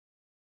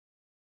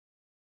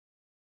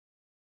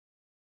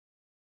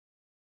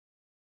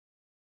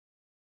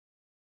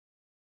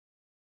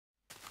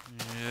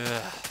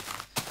Ugh.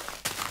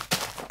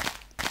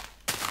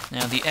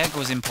 Now the egg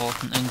was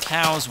important, and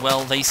cows,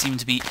 well, they seem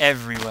to be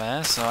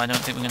everywhere, so I don't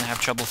think we're going to have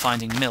trouble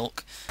finding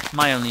milk.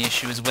 My only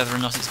issue is whether or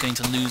not it's going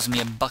to lose me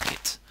a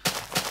bucket.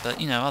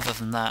 But, you know, other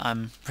than that,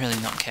 I'm really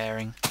not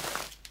caring.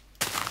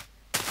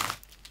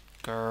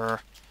 Grrr.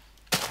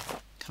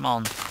 Come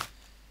on.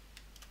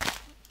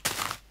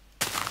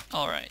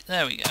 Alright,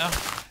 there we go.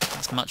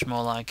 That's much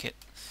more like it.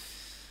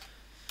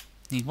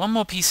 Need one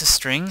more piece of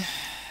string.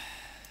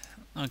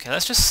 Okay,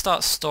 let's just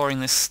start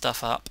storing this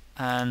stuff up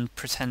and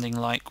pretending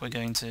like we're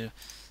going to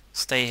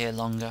stay here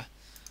longer.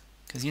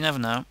 Because you never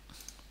know.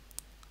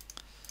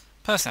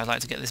 Personally, I'd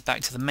like to get this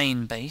back to the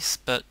main base,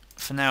 but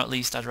for now at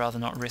least I'd rather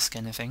not risk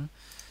anything.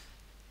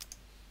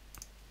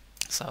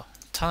 So,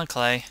 ton of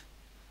clay,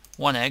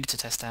 one egg to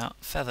test out,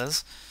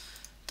 feathers.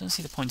 Don't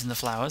see the point in the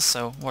flowers,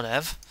 so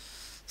whatever.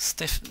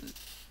 Stiff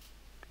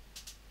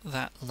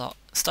that lot,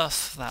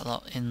 stuff that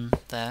lot in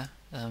there.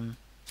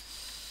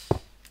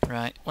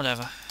 Right,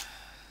 whatever.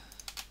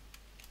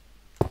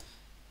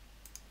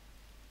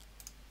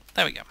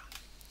 There we go.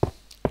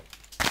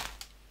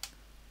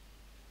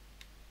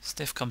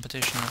 Stiff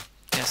competition, I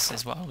guess,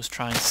 is what I was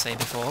trying to say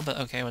before, but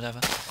okay,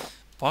 whatever.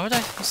 Why was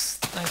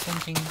I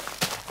thinking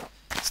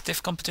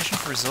stiff competition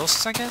for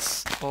resources, I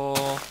guess?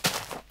 Or...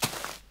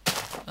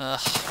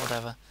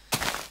 whatever.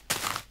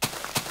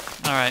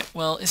 Alright,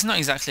 well, it's not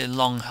exactly a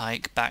long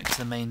hike back to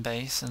the main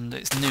base, and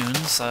it's noon,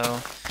 so...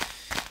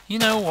 You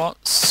know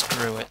what?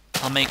 Screw it.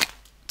 I'll make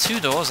 2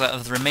 doors out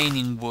of the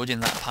remaining wood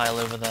in that pile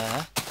over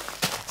there,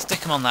 stick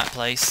them on that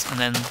place, and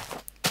then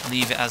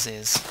leave it as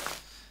is.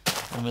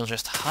 And we'll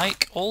just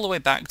hike all the way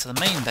back to the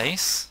main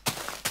base,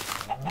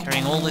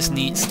 carrying all this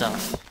neat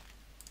stuff.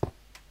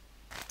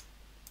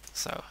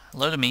 So, a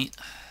load of meat,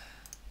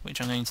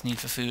 which I'm going to need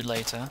for food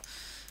later.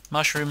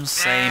 Mushrooms,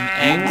 same.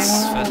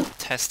 Eggs for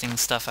testing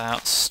stuff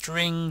out.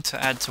 String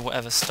to add to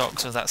whatever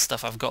stocks of that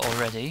stuff I've got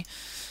already.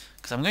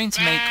 Because I'm going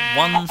to make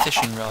 1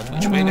 fishing rod,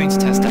 which we're going to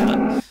test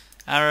out.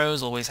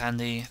 Arrows, always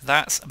handy.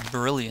 That's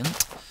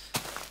brilliant.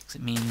 Because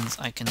it means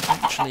I can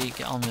actually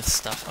get on with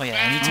stuff. Oh yeah,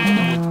 I need to put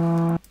the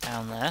wood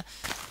down there.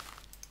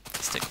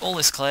 Stick all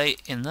this clay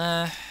in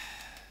there.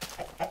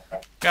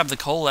 Grab the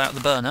coal out of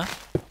the burner.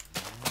 You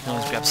can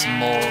always grab some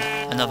more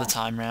another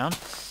time round.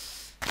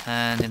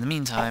 And in the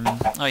meantime...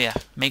 Oh yeah,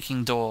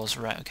 making doors.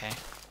 Right, okay.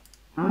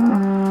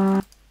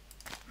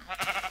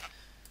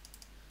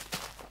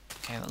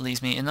 Okay, that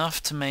leaves me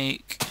enough to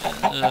make...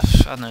 I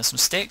don't know, some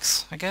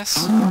sticks, I guess?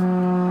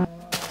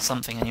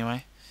 Something,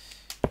 anyway.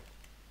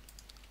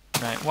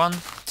 Right, 1,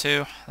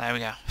 2, there we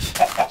go.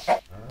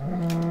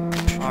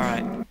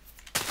 Alright.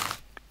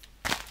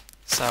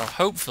 So,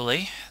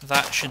 hopefully,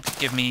 that should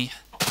give me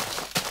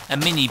a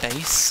mini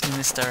base in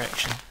this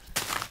direction.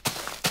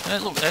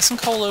 Look, there's some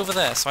coal over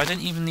there, so I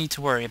don't even need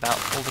to worry about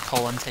all the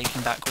coal I'm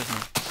taking back with me.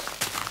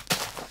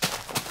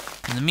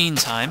 In the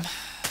meantime...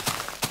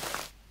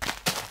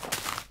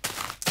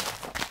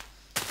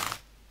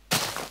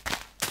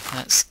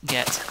 let's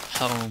get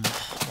home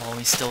while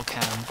we still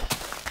can.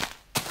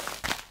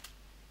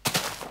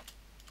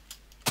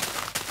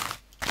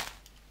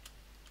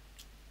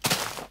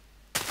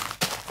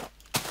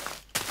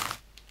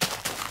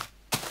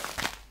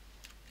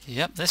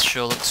 Yep, this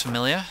sure looks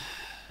familiar.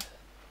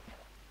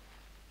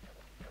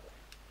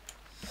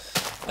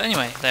 But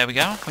anyway, there we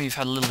go. We've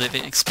had a little bit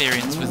of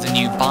experience with the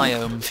new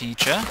biome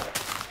feature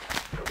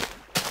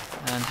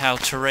and how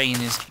terrain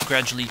is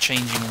gradually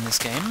changing in this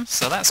game,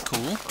 so that's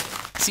cool.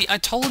 See, I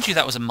told you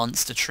that was a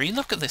monster tree.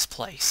 Look at this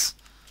place.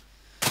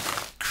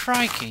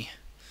 Crikey.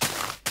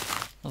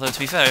 Although, to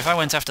be fair, if I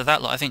went after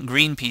that lot, I think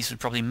Greenpeace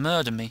would probably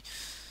murder me.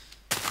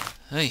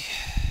 Hey.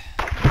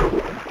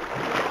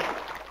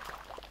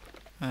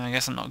 I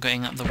guess I'm not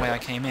going up the way I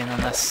came in,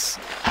 unless...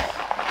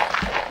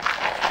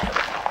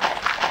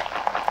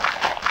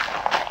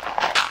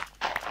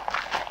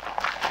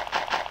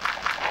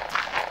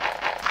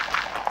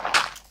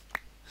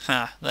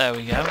 Ha, there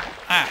we go.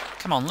 Ah,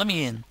 come on, let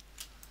me in.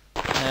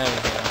 There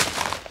we go.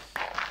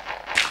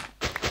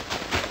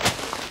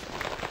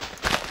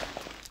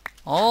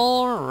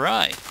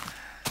 Alright.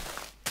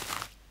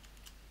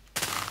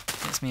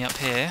 Gets me up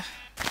here.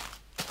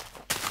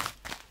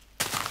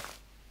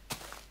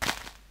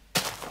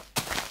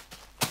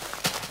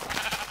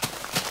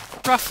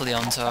 Roughly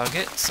on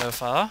target so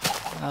far.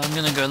 I'm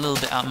going to go a little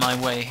bit out my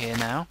way here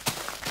now.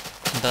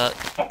 But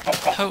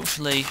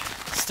hopefully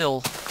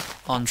still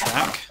on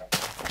track.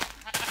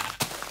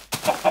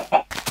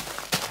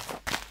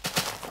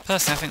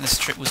 Personally, I think this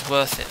trip was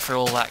worth it for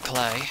all that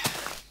clay.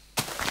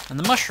 And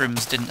the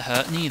mushrooms didn't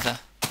hurt neither,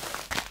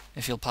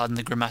 if you'll pardon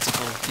the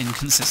grammatical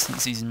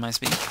inconsistencies in my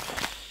speech.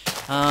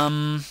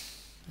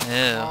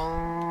 Ew.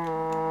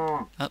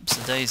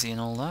 Ups-a-daisy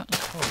and all that.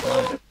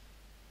 Oh,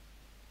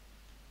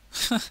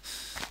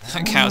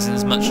 that cow's in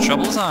as much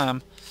trouble as I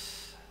am.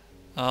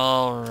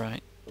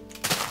 Alright.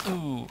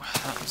 Ooh,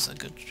 that was a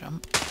good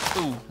jump.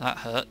 Ooh, that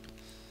hurt.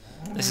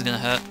 This is gonna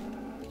hurt.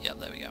 Yep,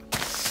 there we go.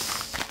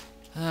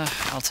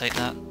 I'll take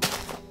that.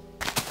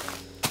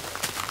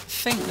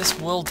 think this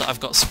world that I've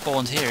got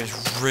spawned here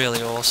is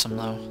really awesome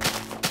though.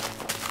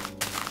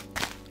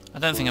 I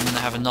don't think I'm going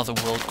to have another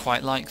world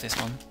quite like this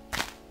one.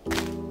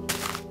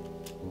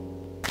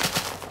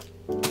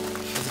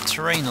 For the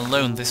terrain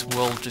alone, this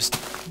world just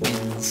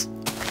wins.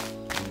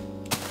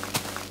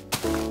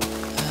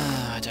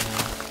 I don't know.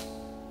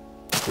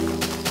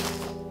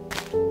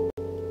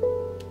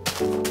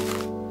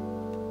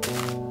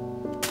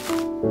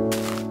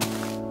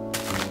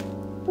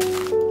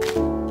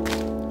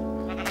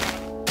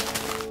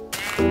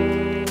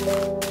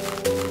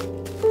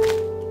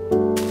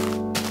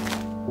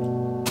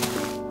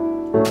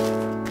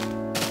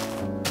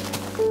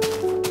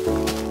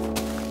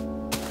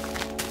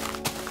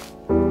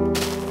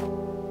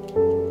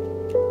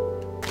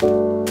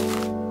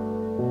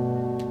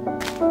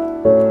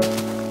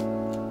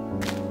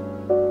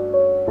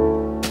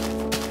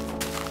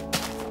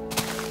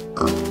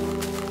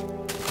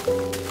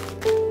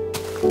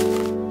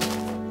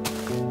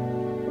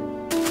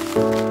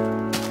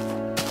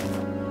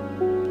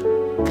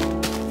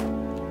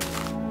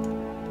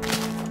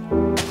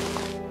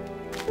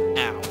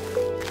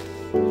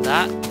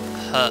 That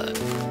hurt.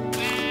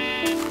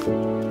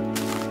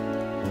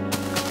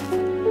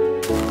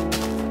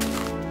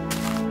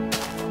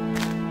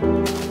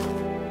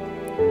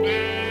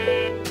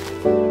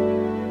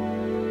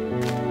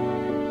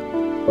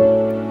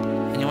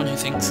 Anyone who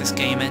thinks this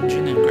game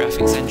engine and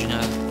graphics engine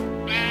are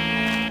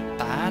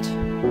bad?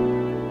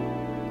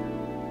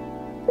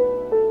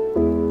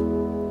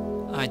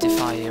 I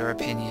defy your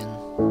opinion.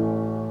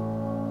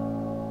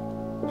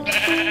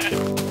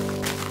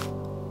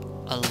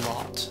 A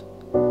lot.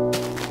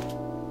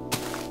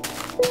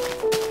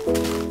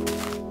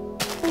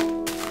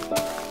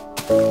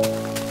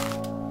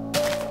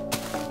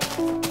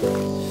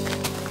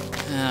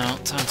 Now,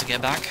 time to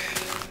get back.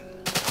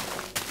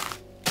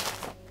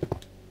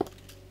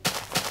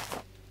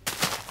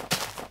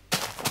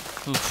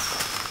 Oof.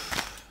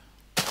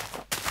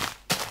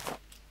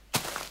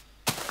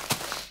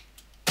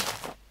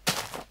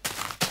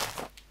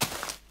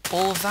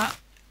 All of that,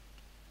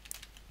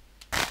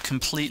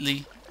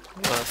 completely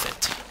worth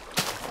it.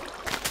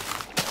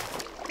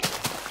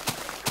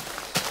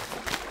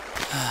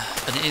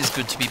 But it is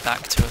good to be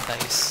back to a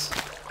base.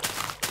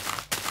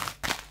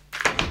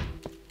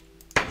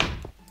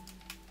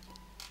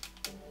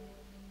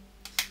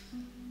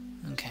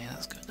 Okay,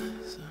 that's good.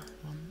 So,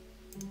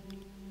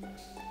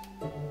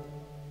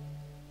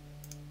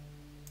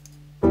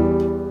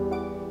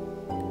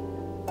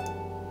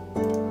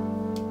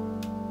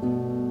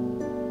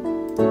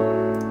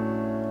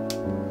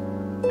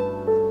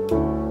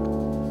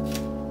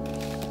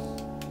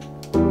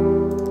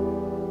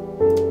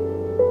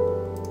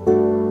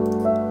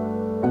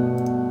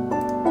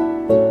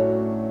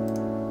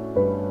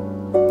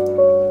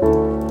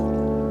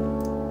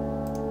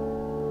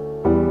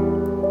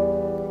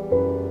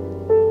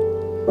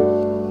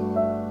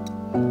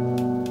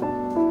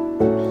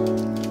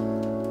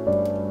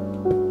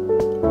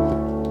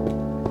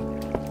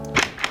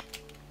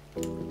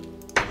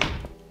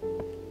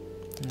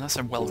 and that's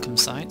a welcome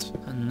sight,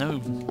 and no,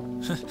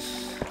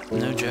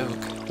 no joke.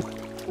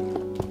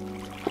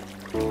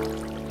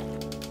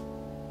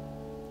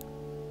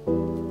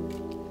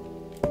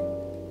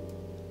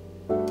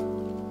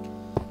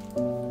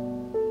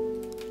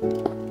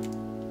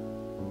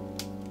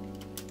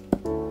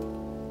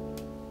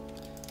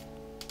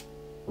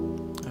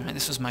 Alright,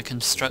 this was my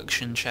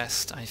construction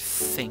chest, I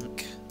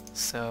think.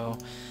 So,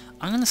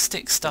 I'm going to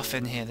stick stuff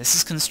in here. This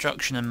is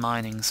construction and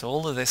mining, so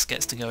all of this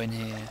gets to go in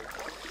here.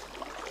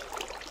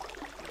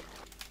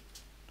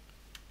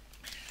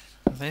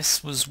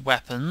 This was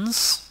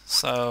weapons,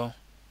 so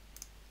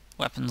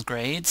weapons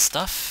grade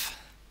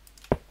stuff.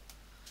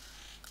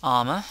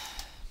 Armor.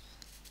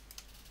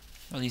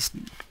 Or at least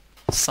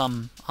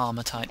some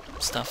armor type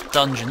stuff.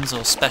 Dungeons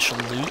or special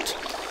loot.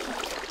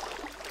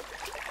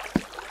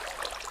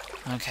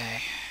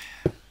 Okay.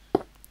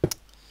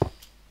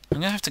 I'm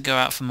gonna have to go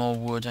out for more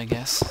wood, I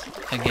guess.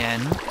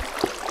 Again.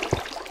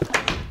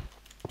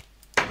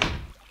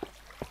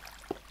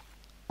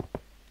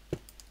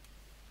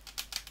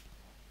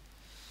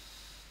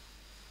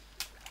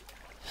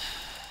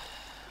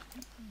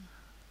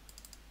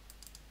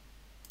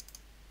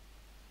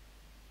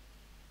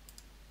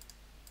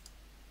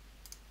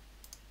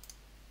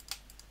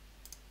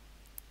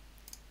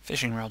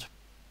 Fishing rod.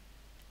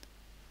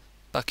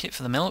 Bucket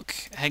for the milk,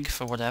 egg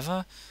for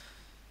whatever,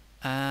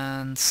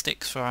 and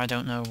sticks for I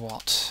don't know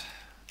what.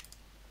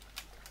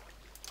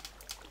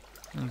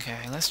 Okay,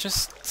 let's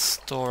just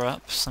store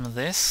up some of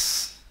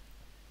this.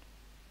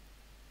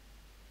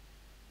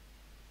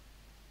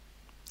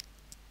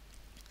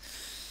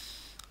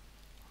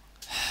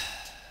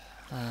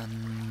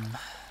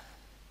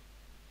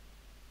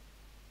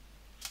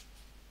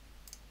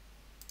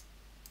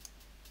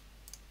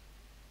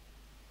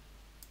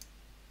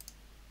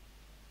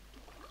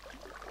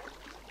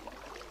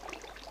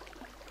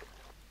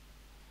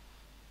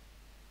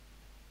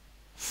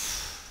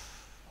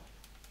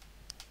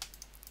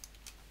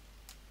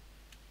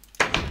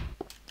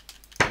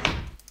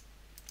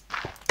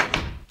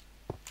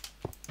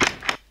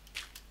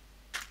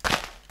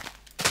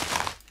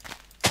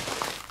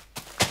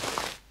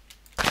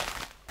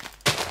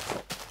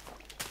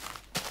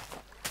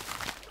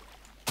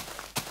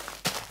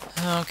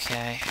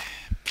 Okay.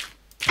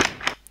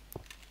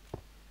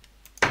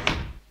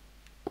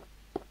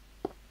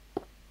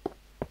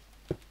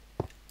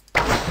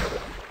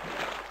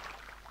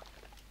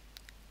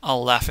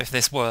 I'll laugh if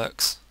this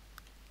works.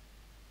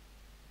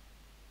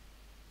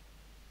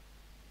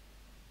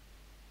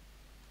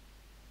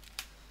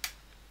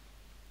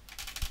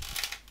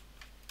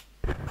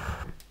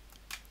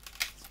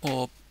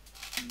 Or,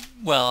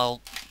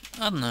 well,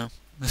 I don't know.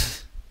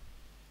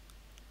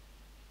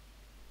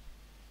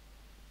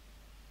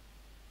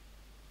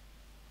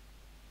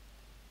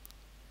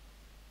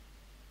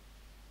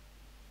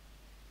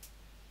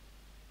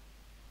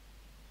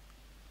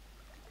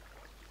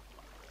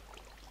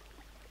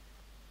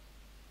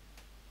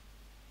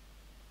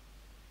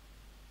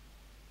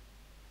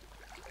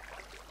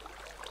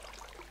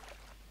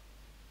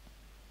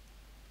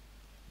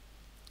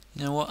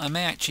 You know what, I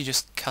may actually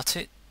just cut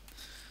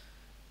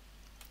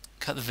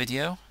the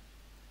video,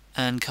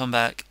 and come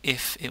back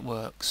if it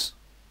works,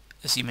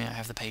 assuming I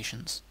have the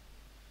patience.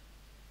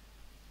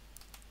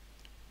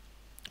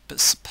 But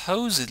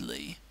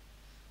supposedly,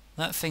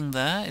 that thing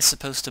there is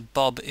supposed to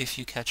bob if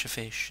you catch a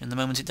fish, and the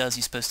moment it does,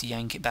 you're supposed to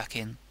yank it back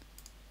in.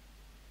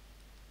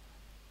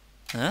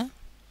 Huh?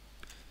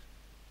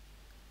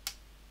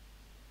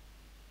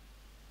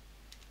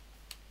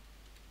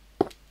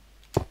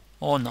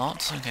 Or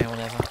not, okay,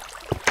 whatever.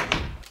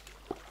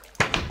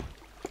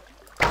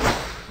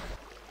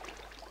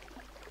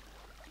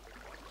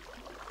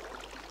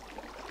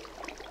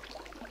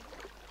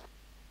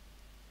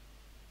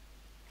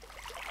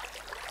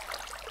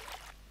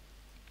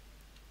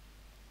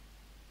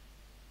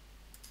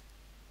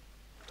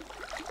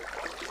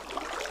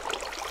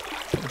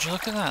 Would you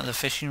look at that, the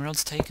fishing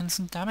rod's taken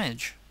some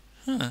damage.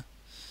 Huh.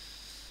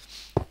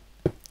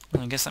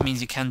 Well, I guess that means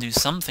you can do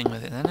something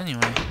with it then,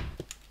 anyway.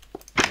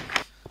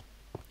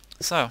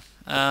 So,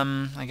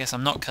 I guess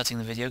I'm not cutting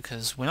the video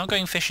because we're not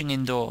going fishing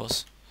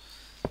indoors.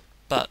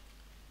 But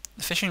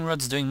the fishing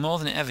rod's doing more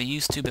than it ever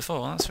used to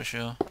before, that's for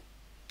sure.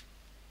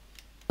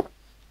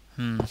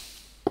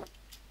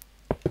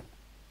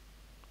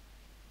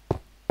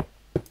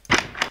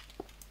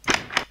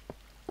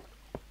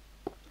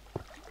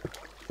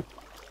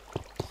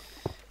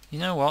 You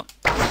know what?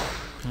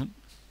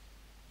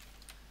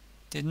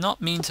 Did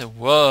not mean to...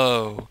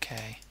 Whoa,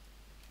 okay.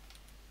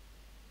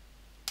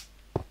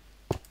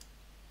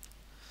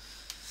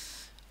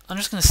 I'm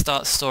just going to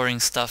start storing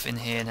stuff in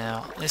here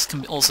now. This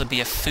can also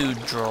be a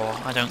food drawer,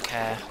 I don't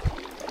care.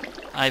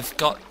 I've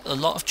got a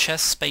lot of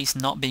chest space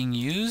not being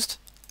used.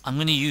 I'm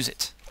going to use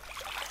it.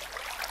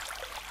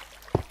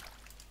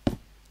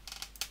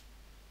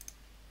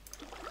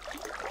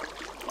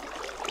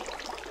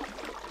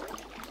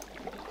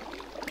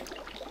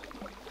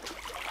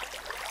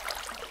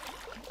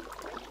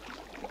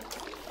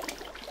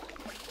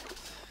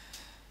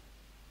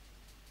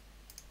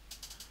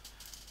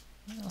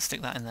 I'll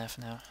stick that in there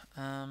for now.